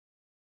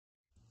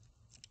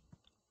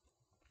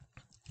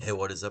Hey,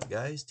 what is up,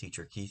 guys?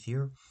 Teacher Keith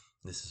here.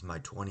 This is my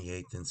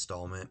 28th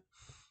installment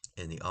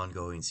in the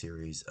ongoing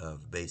series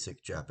of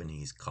Basic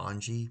Japanese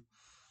Kanji.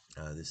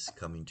 This is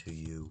coming to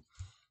you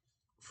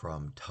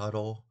from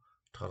Tuttle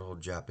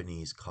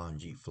Japanese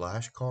Kanji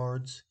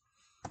flashcards,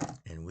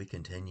 and we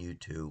continue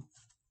to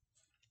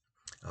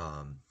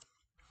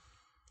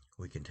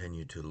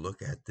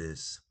look at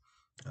this.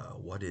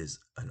 What is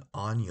an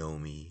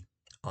onyomi?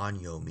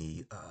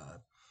 Onyomi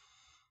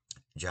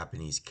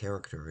Japanese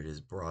character. It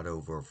is brought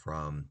over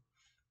from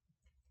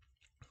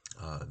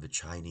the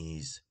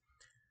Chinese.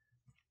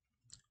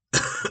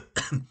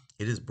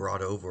 It is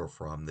brought over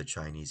from the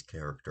Chinese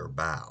character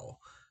bao.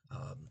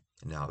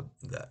 Now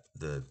that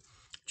the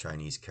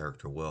Chinese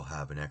character will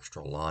have an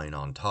extra line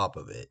on top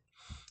of it,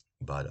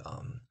 but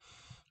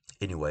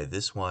anyway,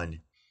 this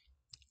one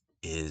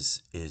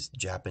is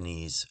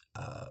Japanese.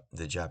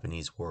 The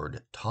Japanese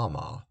word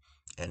tama,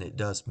 and it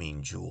does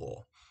mean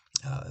jewel.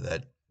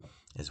 That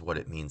is what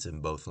it means in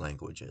both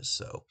languages.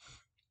 So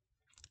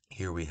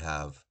here we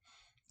have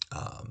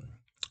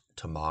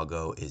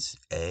tamago is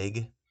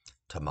egg.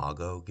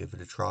 Tamago, give it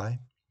a try.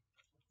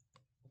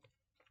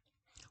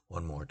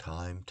 One more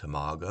time,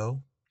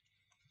 tamago.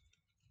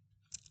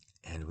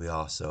 And we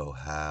also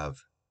have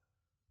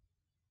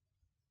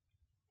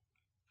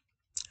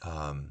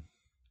um,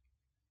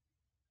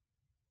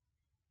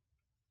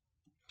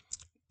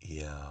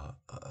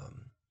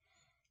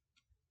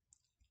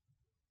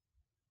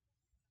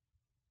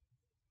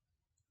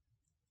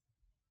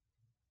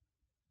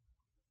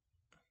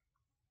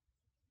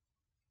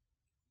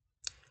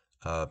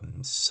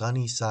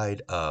 sunny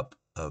side up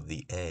of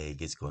the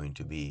egg is going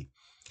to be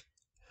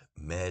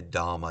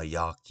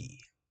medamayaki.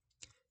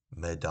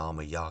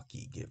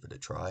 Medamayaki, give it a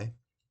try.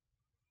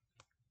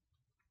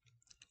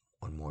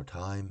 One more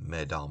time,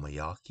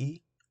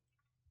 medamayaki.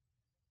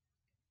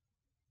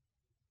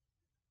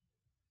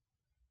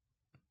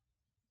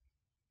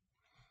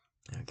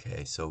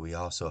 Okay, so we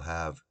also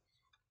have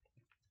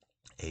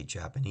a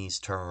Japanese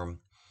term.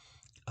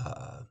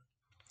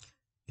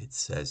 It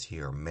says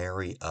here,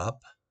 marry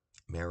up,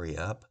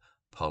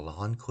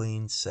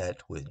 palanquin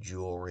set with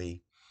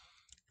jewelry.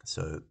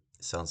 So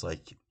it sounds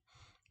like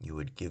you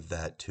would give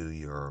that to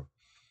your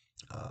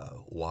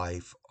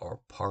wife or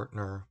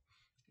partner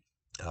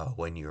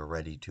when you're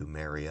ready to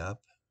marry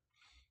up.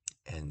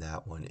 And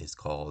that one is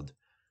called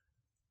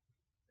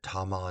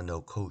tama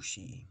no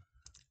koshi.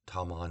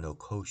 Tama no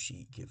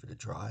koshi, give it a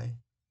try.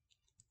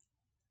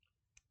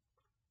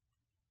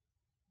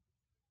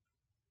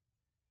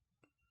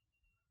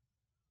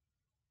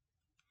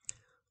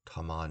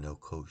 Tama no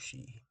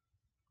koshi.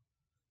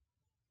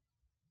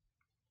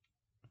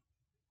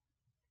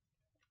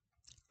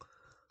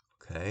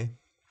 Okay.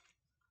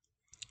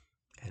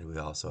 And we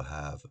also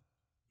have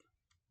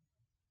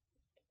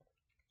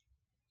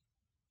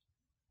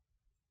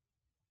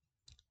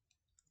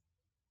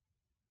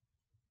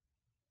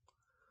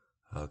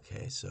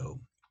so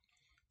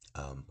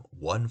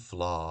one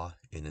flaw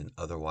in an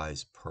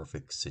otherwise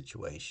perfect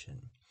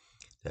situation.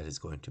 That is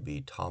going to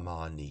be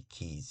tama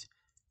nikizu.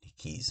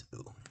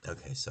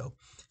 Okay, so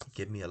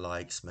give me a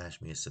like,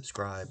 smash me a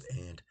subscribe,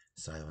 and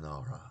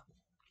sayonara.